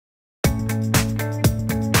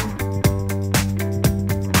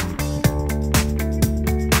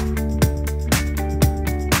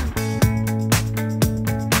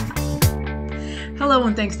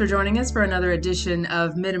Thanks for joining us for another edition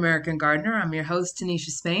of Mid-American Gardener. I'm your host,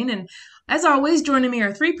 Tinisha Spain, and as always, joining me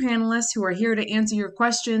are three panelists who are here to answer your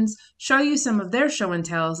questions, show you some of their show and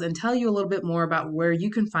tells, and tell you a little bit more about where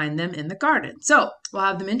you can find them in the garden. So we'll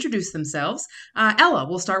have them introduce themselves. Ella,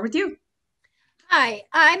 we'll start with you. Hi,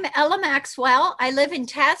 I'm Ella Maxwell. I live in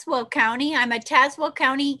Tazewell County. I'm a Tazewell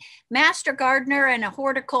County master gardener and a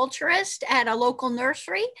horticulturist at a local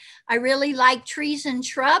nursery. I really like trees and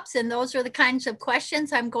shrubs, and those are the kinds of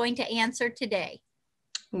questions I'm going to answer today.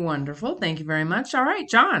 Wonderful. Thank you very much. All right,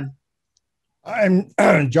 John. I'm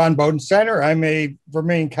John Bodensteiner. I'm a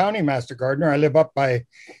Vermilion County master gardener. I live up by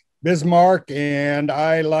Bismarck, and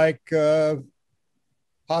I like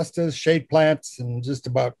hostas, shade plants, and just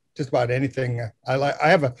about anything. I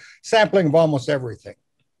have a sampling of almost everything.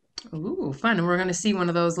 Ooh, fun. And we're going to see one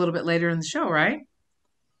of those a little bit later in the show, right?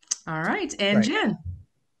 All right. And Right. Jen.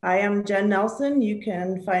 I am Jen Nelson. You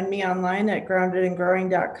can find me online at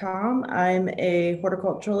groundedandgrowing.com. I'm a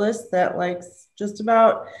horticulturalist that likes just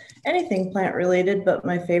about anything plant related, but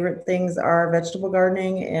my favorite things are vegetable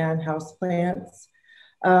gardening and house plants.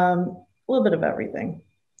 A little bit of everything.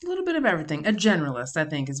 A little bit of everything. A generalist, I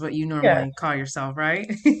think, is what you normally call yourself,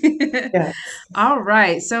 right? Yeah. All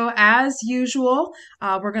right. So as usual,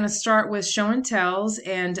 we're going to start with show and tells.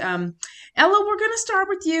 And Ella, we're going to start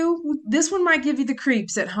with you. This one might give you the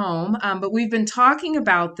creeps at home, but we've been talking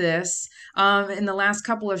about this in the last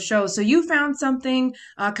couple of shows. So you found something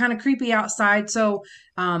kind of creepy outside. So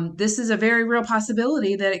this is a very real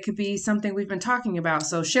possibility that it could be something we've been talking about.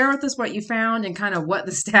 So share with us what you found and kind of what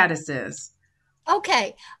the status is.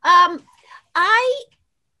 Okay. I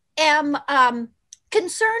am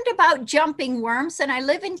concerned about jumping worms, and I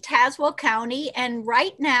live in Tazewell County. And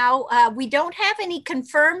right now, we don't have any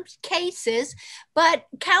confirmed cases, but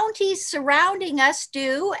counties surrounding us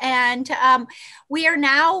do. And we are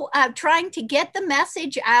now trying to get the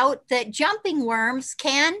message out that jumping worms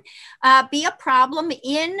can be a problem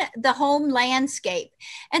in the home landscape.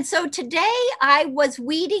 And so today I was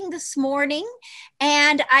weeding this morning,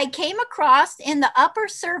 and I came across in the upper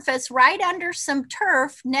surface right under some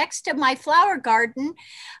turf next to my flower garden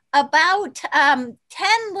about 10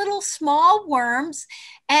 little small worms,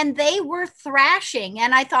 and they were thrashing.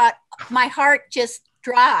 And I thought my heart just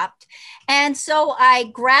dropped. And so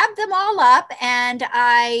I grabbed them all up and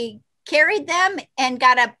I carried them and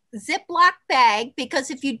got a Ziploc bag,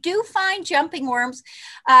 because if you do find jumping worms,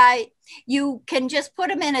 you can just put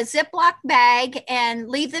them in a Ziploc bag and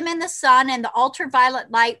leave them in the sun, and the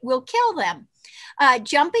ultraviolet light will kill them.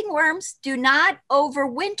 Jumping worms do not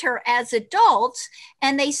overwinter as adults,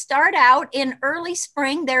 and they start out in early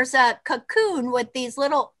spring. There's a cocoon with these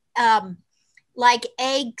little like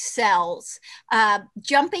egg cells.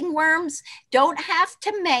 Jumping worms don't have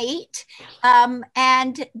to mate,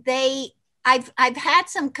 and I've had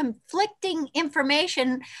some conflicting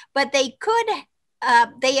information, but they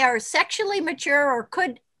are sexually mature or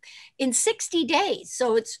could in 60 days.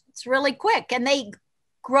 So it's really quick, and they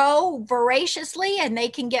grow voraciously and they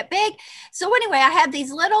can get big. So anyway, I have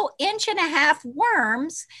these little 1.5-inch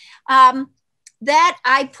worms that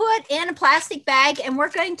I put in a plastic bag, and we're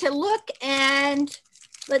going to look and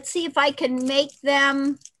let's see if I can make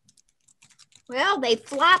them. Well, they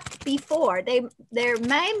flopped before.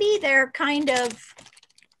 They're kind of,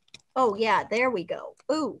 oh yeah, there we go.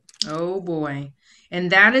 Ooh. Oh boy. And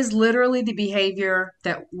that is literally the behavior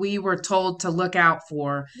that we were told to look out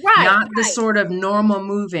for, not the sort of normal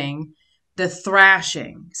moving, the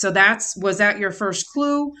thrashing. So was that your first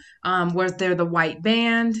clue? Was there the white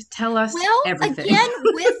band? Tell us everything. Again,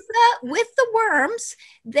 with the worms,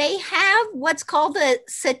 they have what's called the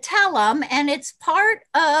satellum, and it's part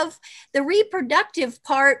of the reproductive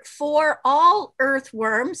part for all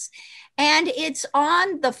earthworms. And it's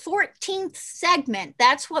on the 14th segment.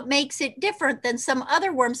 That's what makes it different than some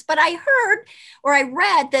other worms. But I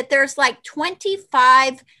read that there's like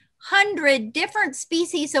 2,500 different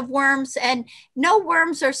species of worms, and no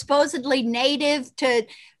worms are supposedly native to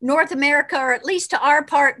North America, or at least to our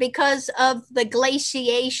part, because of the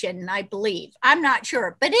glaciation, I believe. I'm not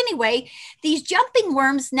sure. But anyway, these jumping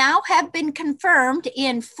worms now have been confirmed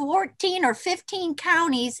in 14 or 15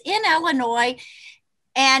 counties in Illinois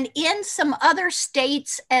and in some other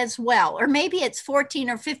states as well, or maybe it's 14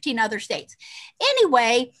 or 15 other states.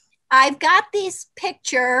 Anyway, I've got this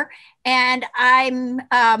picture, and I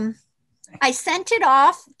sent it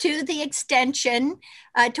off to the extension,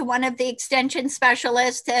 to one of the extension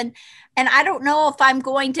specialists, and I don't know if I'm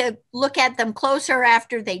going to look at them closer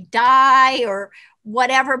after they die or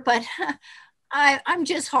whatever, but I'm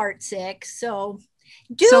just heartsick. So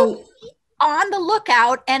be on the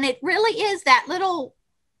lookout, and it really is that little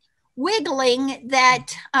wiggling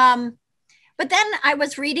that, but then I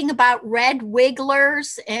was reading about red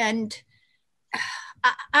wigglers, and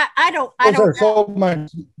I don't know.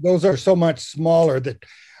 Those are so much smaller that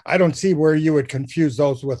I don't see where you would confuse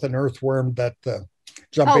those with an earthworm that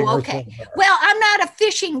jumping okay. earthworms are. Well, I'm not a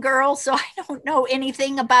fishing girl, so I don't know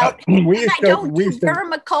anything about. I don't do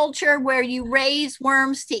permaculture where you raise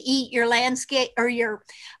worms to eat your landscape or your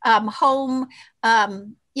home,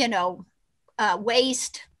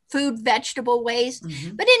 waste, food, vegetable waste.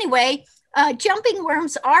 Mm-hmm. But anyway, jumping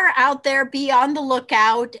worms are out there. Be on the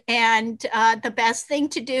lookout, and the best thing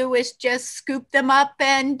to do is just scoop them up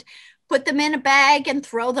and put them in a bag and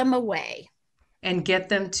throw them away. And get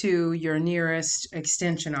them to your nearest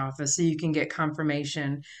extension office so you can get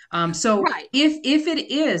confirmation. Right. if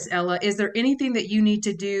it is, Ella, is there anything that you need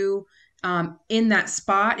to do in that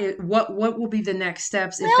spot? What will be the next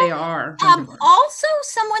steps if they are? Also,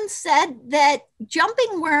 someone said that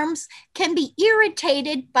jumping worms can be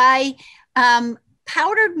irritated by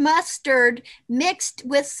powdered mustard mixed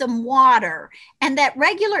with some water, and that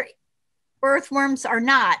regular earthworms are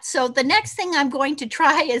not. So the next thing I'm going to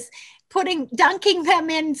try is dunking them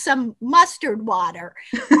in some mustard water.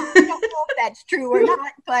 I don't know if that's true or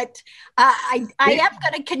not, but I am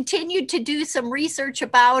going to continue to do some research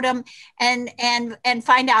about them and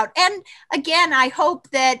find out. And again, I hope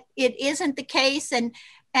that it isn't the case, and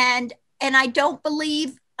I don't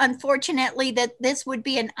believe, unfortunately, that this would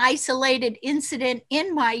be an isolated incident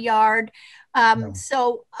in my yard. No.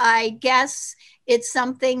 So I guess it's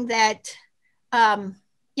something that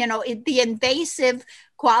the invasive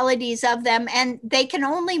qualities of them, and they can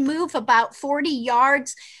only move about 40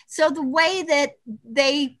 yards. So the way that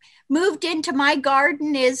they moved into my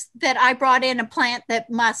garden is that I brought in a plant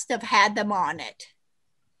that must have had them on it.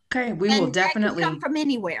 Okay, we will definitely come from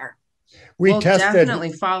anywhere. We'll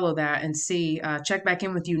definitely follow that and see. Check back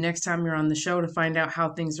in with you next time you're on the show to find out how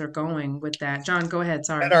things are going with that. John, go ahead.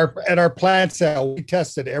 Sorry. At our plant sale, we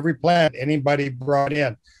tested every plant anybody brought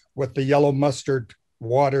in with the yellow mustard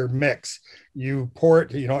water mix. You pour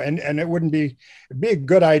it, and it it'd be a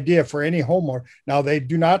good idea for any homeowner. Now, they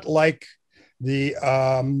do not like the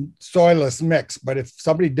soilless mix, but if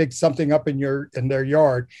somebody digs something up in their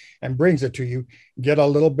yard and brings it to you, get a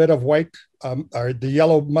little bit of white or the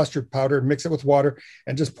yellow mustard powder, mix it with water,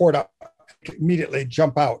 and just pour it out. Immediately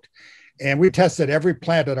jump out. And we tested every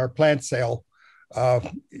plant at our plant sale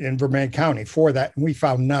in Vermilion County for that, and we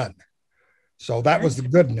found none. So that was the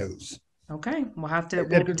good news. Okay, we'll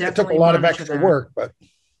definitely. It took a lot of extra work, but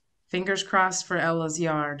fingers crossed for Ella's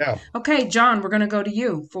yard. Yeah. Okay, John, we're going to go to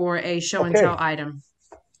you for a show and tell item.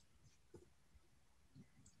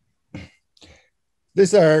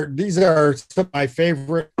 These are some of my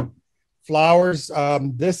favorite flowers.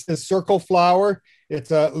 This is circle flower.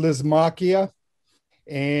 It's a Lismachia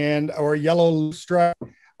or yellow lustra,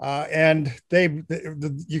 and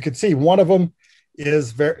you can see one of them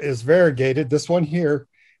is variegated. This one here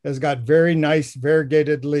has got very nice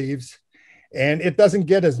variegated leaves, and it doesn't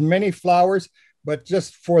get as many flowers, but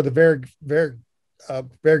just for the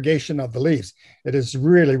variegation of the leaves, it is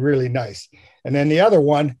really, really nice. And then the other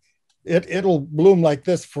one, it'll bloom like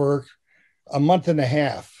this for a month and a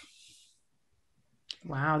half.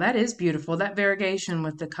 Wow, that is beautiful. That variegation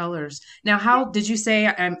with the colors. Now, how did you say,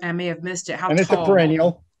 I may have missed it, how tall? And it's a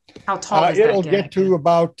perennial. How tall is that? It'll get to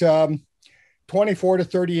about 24 to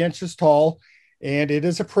 30 inches tall. And it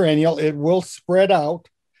is a perennial. It will spread out.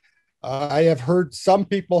 I have heard some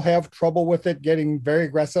people have trouble with it getting very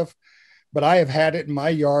aggressive, but I have had it in my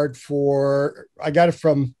yard I got it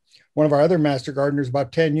from one of our other master gardeners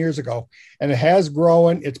about 10 years ago, and it has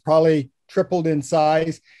grown. It's probably tripled in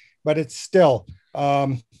size, but it's still,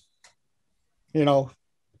 I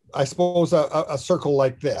suppose a circle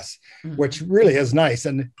like this, which really is nice.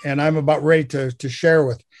 And I'm about ready to share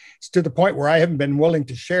with. It's to the point where I haven't been willing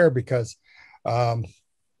to share because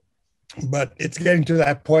but it's getting to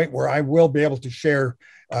that point where I will be able to share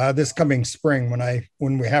this coming spring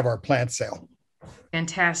when we have our plant sale.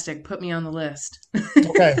 Fantastic. Put me on the list.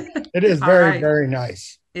 Okay. It is very, very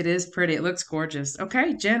nice. It is pretty. It looks gorgeous.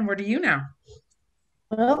 Okay, Jen, where do you now?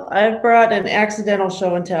 Well, I've brought an accidental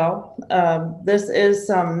show and tell. This is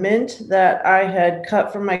some mint that I had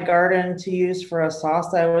cut from my garden to use for a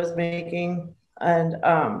sauce I was making. And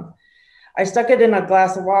I stuck it in a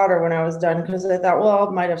glass of water when I was done because I thought, well,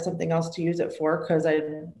 I might have something else to use it for because I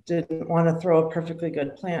didn't want to throw a perfectly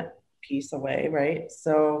good plant piece away, right?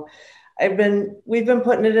 So we've been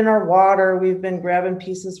putting it in our water. We've been grabbing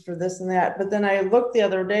pieces for this and that. But then I looked the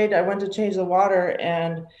other day, I went to change the water,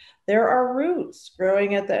 and there are roots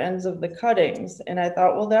growing at the ends of the cuttings. And I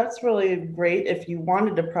thought, well, that's really great if you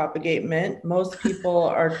wanted to propagate mint. Most people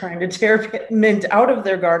are trying to tear mint out of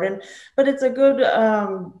their garden, but it's a good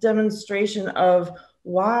demonstration of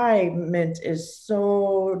why mint is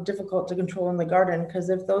so difficult to control in the garden. Because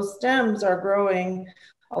if those stems are growing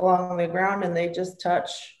along the ground and they just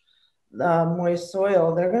touch moist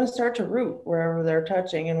soil, they're going to start to root wherever they're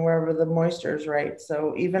touching and wherever the moisture is right.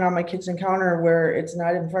 So even on my kitchen counter where it's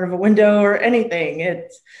not in front of a window or anything,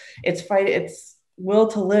 its will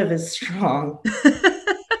to live is strong.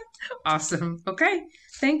 Awesome. Okay.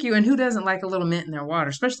 Thank you. And who doesn't like a little mint in their water,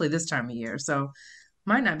 especially this time of year? So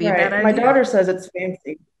might not be a bad idea. My daughter says it's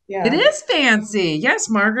fancy. Yeah. It is fancy. Yes,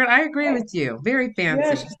 Margaret, I agree with you. Very fancy.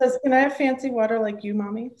 Yeah, she says, "Can I have fancy water like you,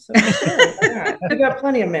 Mommy?" So sure, yeah. We got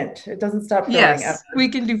plenty of mint. It doesn't stop growing. Yes, we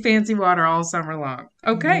can do fancy water all summer long.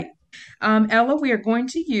 Okay. Ella, we are going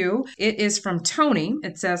to you. It is from Tony.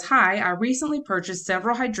 It says, "Hi, I recently purchased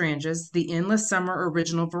several hydrangeas, the Endless Summer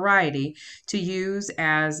Original variety, to use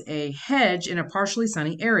as a hedge in a partially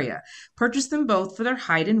sunny area. Purchased them both for their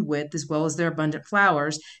height and width as well as their abundant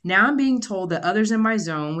flowers. Now I'm being told that others in my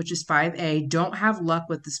zone, which is 5A, don't have luck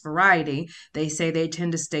with this variety. They say they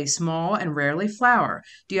tend to stay small and rarely flower.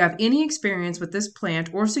 Do you have any experience with this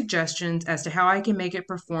plant or suggestions as to how I can make it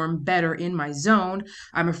perform better in my zone?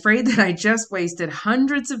 I'm afraid that I just wasted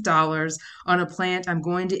hundreds of dollars on a plant I'm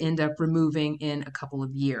going to end up removing in a couple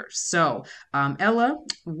of years." So, Ella,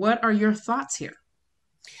 what are your thoughts here?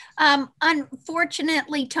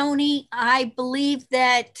 Unfortunately, Tony, I believe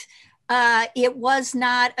that it was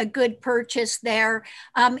not a good purchase there.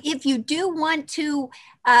 If you do want to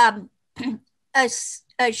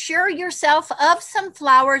assure yourself of some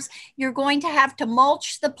flowers, you're going to have to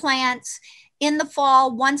mulch the plants in the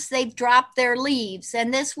fall once they've dropped their leaves.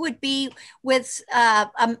 And this would be with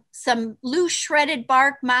some loose shredded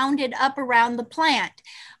bark mounded up around the plant.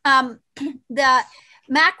 The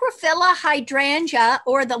Macrophylla hydrangea,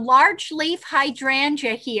 or the large leaf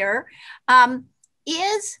hydrangea here,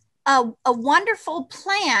 is a wonderful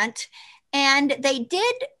plant, and they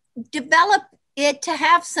did develop it to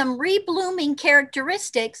have some reblooming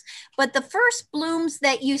characteristics, but the first blooms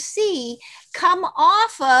that you see come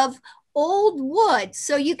off of old wood.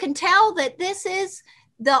 So you can tell that this is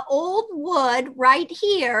the old wood right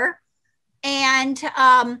here. And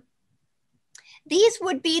these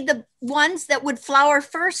would be the ones that would flower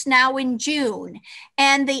first now in June.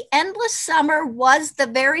 And the Endless Summer was the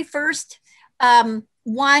very first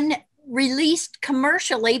one released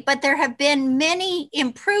commercially, but there have been many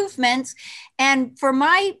improvements. And for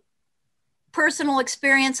my personal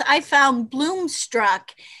experience, I found Bloomstruck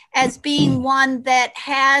as being one that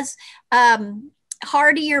has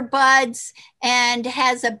hardier buds and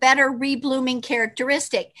has a better reblooming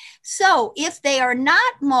characteristic. So if they are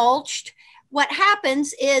not mulched, what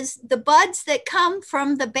happens is the buds that come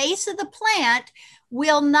from the base of the plant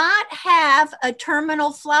will not have a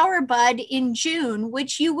terminal flower bud in June,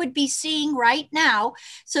 which you would be seeing right now.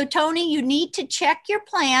 So Tony, you need to check your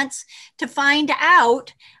plants to find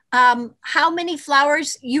out how many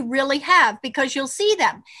flowers you really have, because you'll see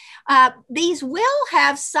them. These will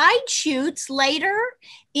have side shoots later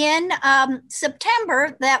in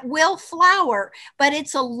September that will flower, but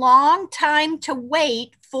it's a long time to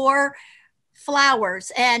wait for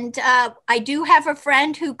flowers. And I do have a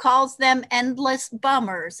friend who calls them endless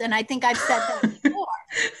bummers, and I think I've said that before.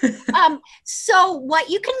 So what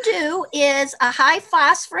you can do is a high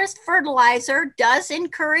phosphorus fertilizer does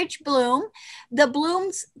encourage bloom. The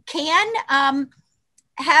blooms can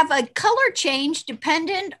have a color change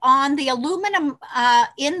dependent on the aluminum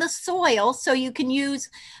in the soil. So you can use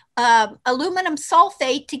aluminum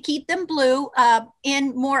sulfate to keep them blue.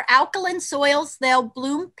 In more alkaline soils, they'll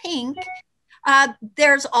bloom pink.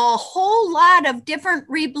 There's a whole lot of different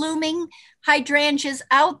reblooming hydrangeas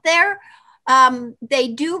out there. They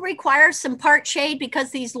do require some part shade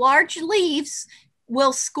because these large leaves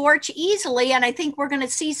will scorch easily. And I think we're going to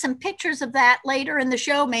see some pictures of that later in the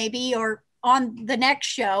show, maybe, or on the next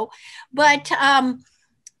show. But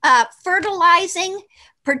fertilizing,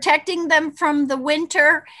 protecting them from the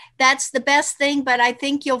winter, that's the best thing. But I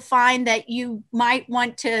think you'll find that you might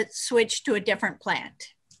want to switch to a different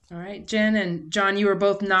plant. All right, Jen and John, you were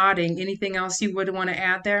both nodding. Anything else you would want to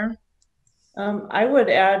add there? I would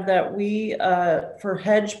add that we, for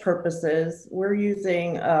hedge purposes, we're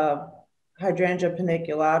using hydrangea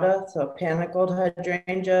paniculata, so panicled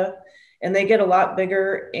hydrangea. and they get a lot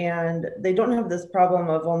bigger, and they don't have this problem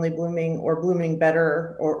of only blooming or blooming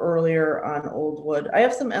better or earlier on old wood. I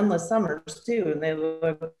have some endless summers too, and they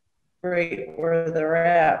look great where they're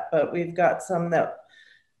at, but we've got some that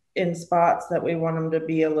in spots that we want them to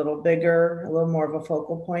be a little bigger, a little more of a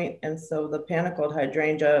focal point. And so the panicled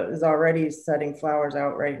hydrangea is already setting flowers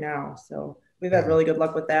out right now. So we've had really good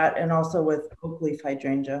luck with that, and also with oak leaf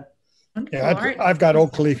hydrangea. Yeah, I've got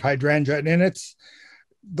oak leaf hydrangea, and it's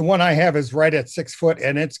the one I have is right at 6 foot,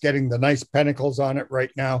 and it's getting the nice panicles on it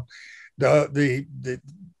right now. The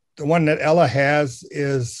one that Ella has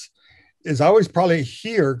is always probably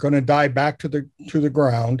here going to die back to the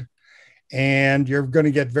ground, and you're going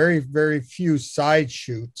to get very, very few side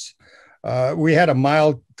shoots. We had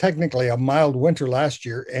technically a mild winter last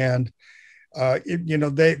year, and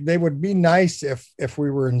they would be nice if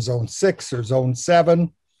we were in zone 6 or zone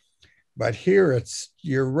 7. But here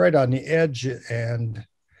you're right on the edge, and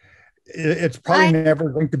it's probably never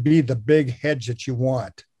going to be the big hedge that you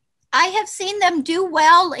want. I have seen them do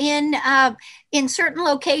well in certain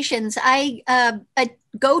locations. I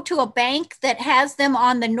go to a bank that has them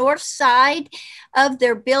on the north side of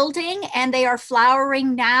their building, and they are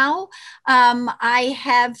flowering now. I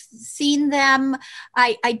have seen them.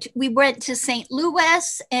 We went to St.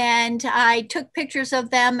 Louis, and I took pictures of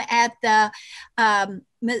them at the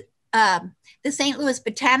St. Louis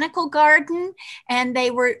Botanical Garden, and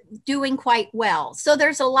they were doing quite well. So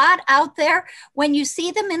there's a lot out there. When you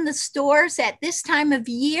see them in the stores at this time of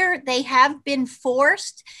year, they have been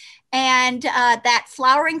forced, and that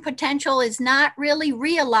flowering potential is not really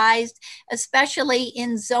realized, especially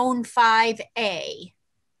in zone 5A.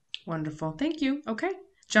 Wonderful. Thank you. Okay.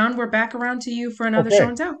 John, we're back around to you for another show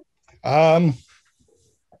and tell.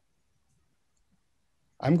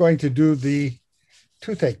 I'm going to do the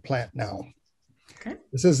toothache plant now. Okay.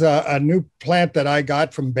 This is a new plant that I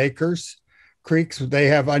got from Baker's Creeks. They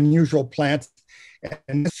have unusual plants.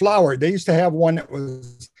 And this flower, they used to have one that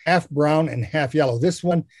was half brown and half yellow. This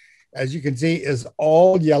one, as you can see, is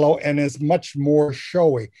all yellow and is much more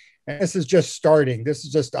showy. And this is just starting. This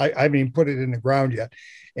is just, I haven't even put it in the ground yet.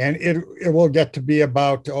 And it will get to be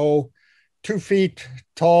about, 2 feet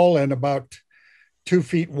tall and about 2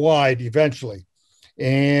 feet wide eventually.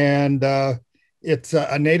 And it's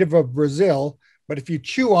a native of Brazil, but if you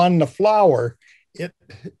chew on the flower, it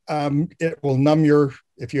will numb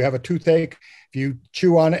if you have a toothache, if you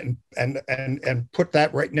chew on it and put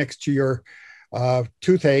that right next to your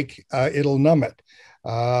toothache, it'll numb it.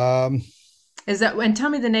 Is that, and tell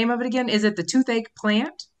me the name of it again. Is it the toothache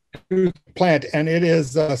plant? Plant, and it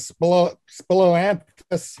is Spilanthes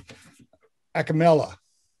acamella.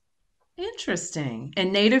 Interesting.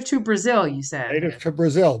 And native to Brazil, you said. Native to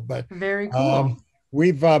Brazil, but very cool.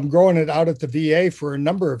 We've grown it out at the VA for a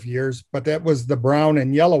number of years, but that was the brown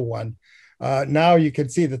and yellow one. Now you can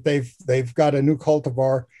see that they've got a new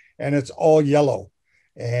cultivar, and it's all yellow,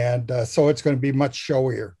 and so it's going to be much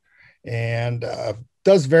showier, and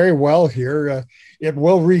does very well here. It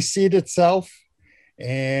will reseed itself,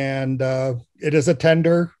 and it is a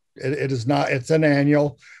tender. It is not. It's an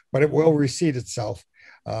annual, but it will reseed itself.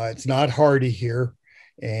 It's not hardy here,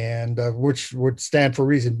 and which would stand for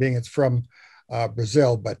reason being it's from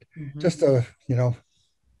Brazil, but just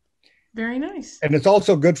very nice. And it's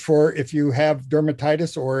also good for if you have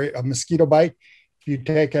dermatitis or a mosquito bite. If you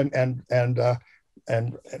take and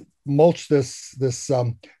mulch this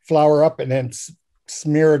flower up and then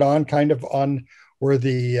smear it on kind of on where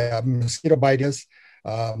the mosquito bite is,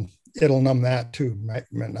 it'll numb that too, right?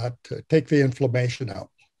 Not to take the inflammation out.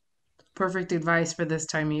 Perfect advice for this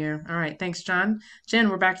time of year. All right. Thanks, John. Jen,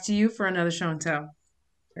 we're back to you for another show and tell.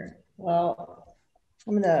 Sure. Well,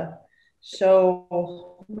 I'm going to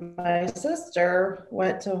show my sister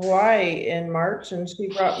went to Hawaii in March, and she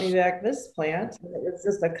brought me back this plant. It's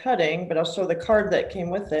just a cutting, but I'll show the card that came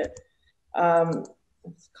with it.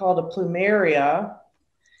 It's called a plumeria.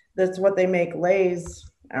 That's what they make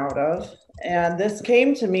leis out of. And this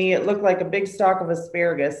came to me, it looked like a big stalk of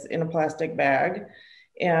asparagus in a plastic bag.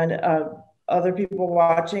 And other people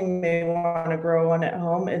watching may want to grow one at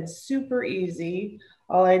home. It's super easy.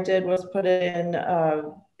 All I did was put it in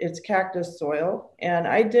its cactus soil. And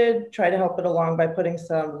I did try to help it along by putting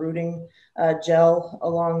some rooting gel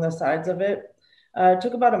along the sides of it. It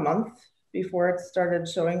took about a month before it started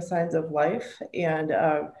showing signs of life. And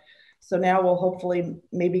so now we'll hopefully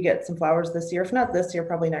maybe get some flowers this year. If not this year,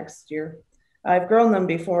 probably next year. I've grown them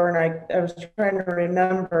before, and I was trying to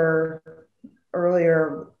remember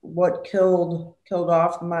earlier what killed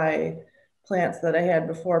off my plants that I had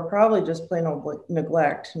before. Probably just plain old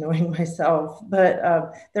neglect, knowing myself,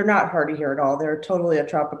 but they're not hardy here at all. They're totally a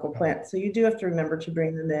tropical plant. So you do have to remember to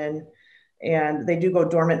bring them in and they do go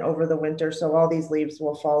dormant over the winter. So all these leaves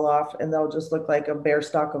will fall off and they'll just look like a bare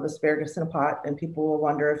stalk of asparagus in a pot. And people will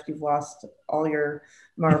wonder if you've lost all your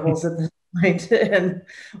marbles at this point and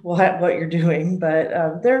what you're doing.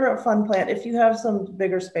 But they're a fun plant. If you have some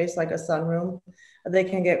bigger space, like a sunroom, they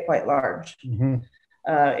can get quite large. Mm-hmm.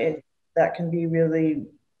 That can be really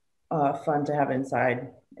fun to have inside.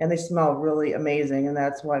 And they smell really amazing, and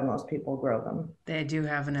that's why most people grow them. They do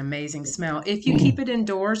have an amazing smell. If you keep it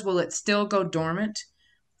indoors, will it still go dormant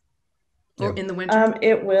or in the winter?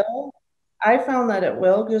 It will. I found that it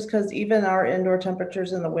will, just because even our indoor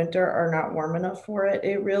temperatures in the winter are not warm enough for it.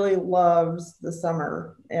 It really loves the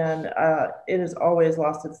summer, and it has always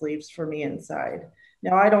lost its leaves for me inside.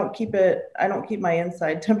 Now I don't keep my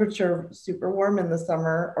inside temperature super warm in the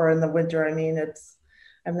summer or in the winter. I mean,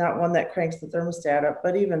 I'm not one that cranks the thermostat up,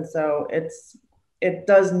 but even so, it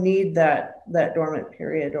does need that dormant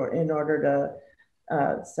period in order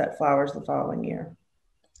to set flowers the following year.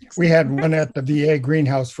 We had one at the VA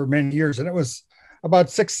greenhouse for many years, and it was about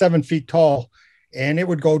 6-7 feet tall, and it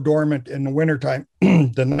would go dormant in the wintertime.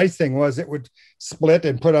 The nice thing was it would split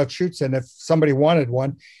and put out shoots, and if somebody wanted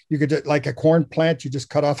one, you could, like a corn plant, you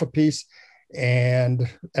just cut off a piece and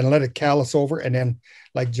let it callus over, and then,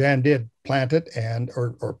 like Jan did, plant it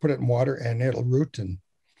or put it in water, and it'll root, and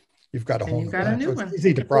you've got a whole new one. It's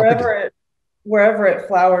easy to propagate. Wherever it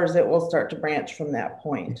flowers, it will start to branch from that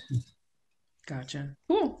point. Gotcha.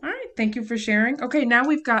 Cool. All right. Thank you for sharing. Okay, now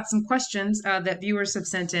we've got some questions that viewers have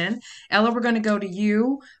sent in. Ella, we're going to go to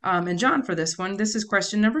you and John for this one. This is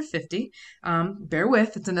question number 50. Bear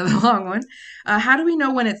with, it's another long one. How do we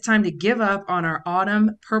know when it's time to give up on our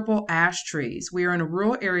autumn purple ash trees? We are in a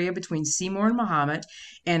rural area between Seymour and Mahomet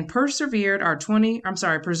and preserved our 20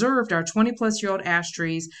 plus year old ash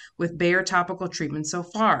trees with Bayer topical treatment so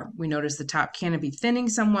far. We noticed the top canopy thinning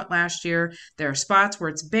somewhat last year. There are spots where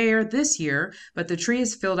it's bare this year, but the tree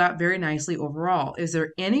is filled out very nicely overall. Is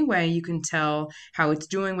there any way you can tell how it's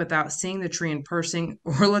doing without seeing the tree in person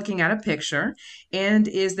or looking at a picture? And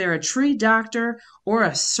is there a tree doctor or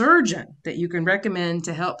a surgeon that you can recommend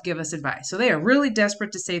to help give us advice? So they are really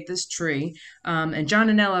desperate to save this tree. And John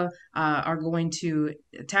and Ella are going to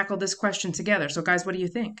tackle this question together. So guys, what do you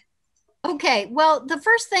think? Okay, well, the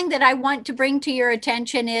first thing that I want to bring to your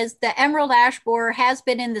attention is the emerald ash borer has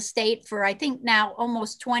been in the state for, I think now,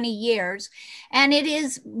 almost 20 years, and it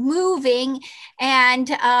is moving,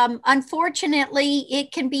 and unfortunately,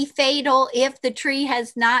 it can be fatal if the tree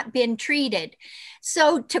has not been treated.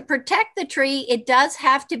 So to protect the tree, it does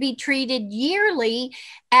have to be treated yearly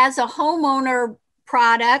as a homeowner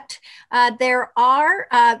product. There are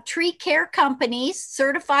tree care companies,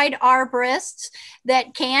 certified arborists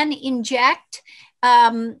that can inject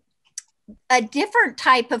a different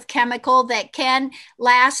type of chemical that can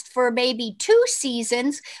last for maybe 2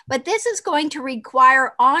 seasons, but this is going to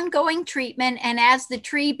require ongoing treatment. And as the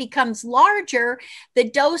tree becomes larger, the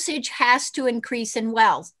dosage has to increase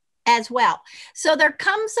as well. So there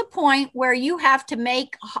comes a point where you have to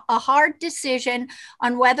make a hard decision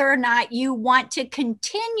on whether or not you want to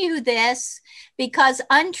continue this, because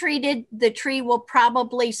untreated, the tree will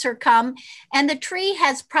probably succumb, and the tree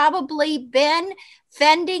has probably been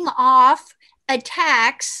fending off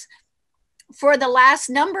attacks for the last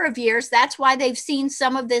number of years. That's why they've seen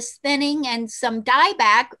some of this thinning and some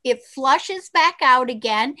dieback. It flushes back out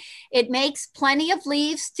again. It makes plenty of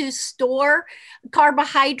leaves to store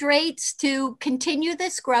carbohydrates to continue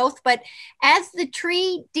this growth. But as the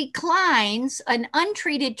tree declines, an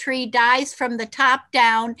untreated tree dies from the top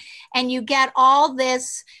down, and you get all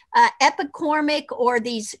this epicormic, or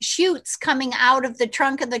these shoots coming out of the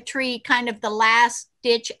trunk of the tree, kind of the last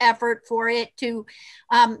ditch effort for it to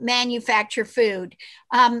manufacture food.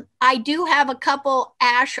 I do have a couple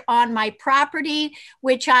ash on my property,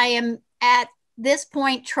 which I am at this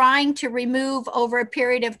point trying to remove over a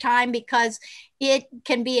period of time, because it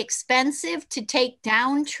can be expensive to take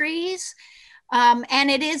down trees.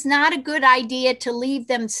 And it is not a good idea to leave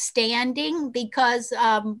them standing, because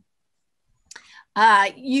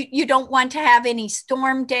you don't want to have any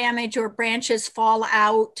storm damage or branches fall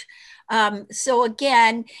out. So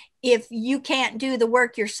again, if you can't do the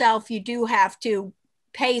work yourself, you do have to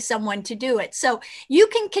pay someone to do it. So you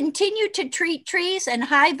can continue to treat trees and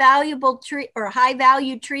high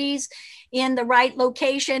value trees in the right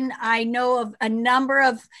location. I know of a number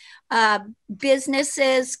of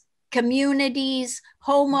businesses, communities,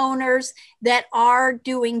 homeowners that are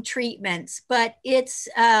doing treatments, but it's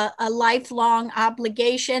a lifelong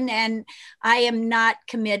obligation, and I am not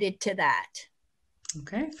committed to that.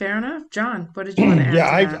 Okay, fair enough. John, what did you want to add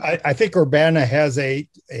to that? I think Urbana has a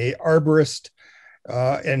arborist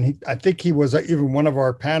I think he was even one of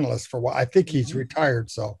our panelists for a while. I think he's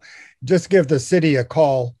retired. So just give the city a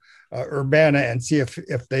call, Urbana, and see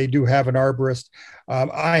if they do have an arborist.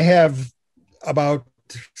 I have about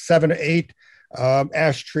 7 or 8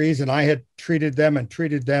 ash trees, and I had treated them.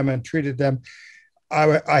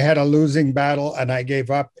 I had a losing battle, and I gave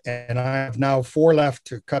up, and I have now 4 left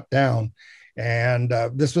to cut down. And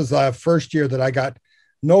this was the first year that I got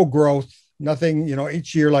no growth, nothing.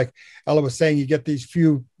 Each year, like Ella was saying, you get these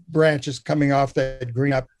few branches coming off that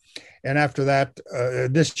green up. And after that,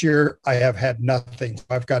 this year, I have had nothing.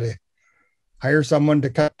 I've got to hire someone to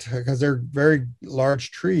cut because they're very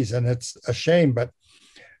large trees, and it's a shame. But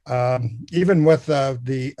even with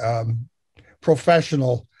the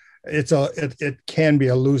professional, it can be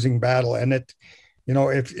a losing battle. And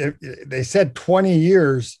if they said 20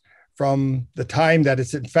 years from the time that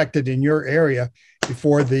it's infected in your area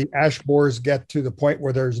before the ash borers get to the point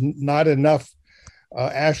where there's not enough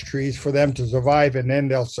ash trees for them to survive, and then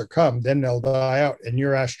they'll succumb, then they'll die out, and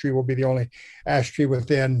your ash tree will be the only ash tree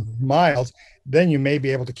within miles. Then you may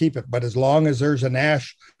be able to keep it. But as long as there's an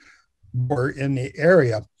ash borer in the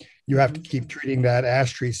area, you have to keep treating that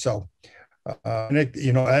ash tree. So,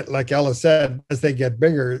 like Ella said, as they get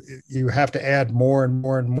bigger, you have to add more and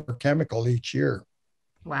more and more chemical each year.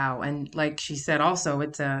 Wow. And like she said, also,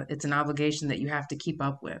 it's an obligation that you have to keep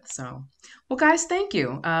up with. So, well, guys, thank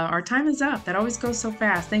you. Our time is up. That always goes so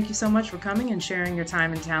fast. Thank you so much for coming and sharing your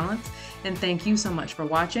time and talents. And thank you so much for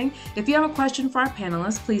watching. If you have a question for our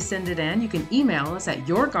panelists, please send it in. You can email us at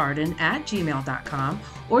yourgarden@gmail.com,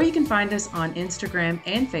 or you can find us on Instagram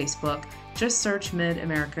and Facebook. Just search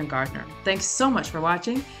Mid-American Gardener. Thanks so much for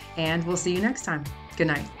watching, and we'll see you next time. Good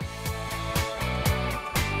night.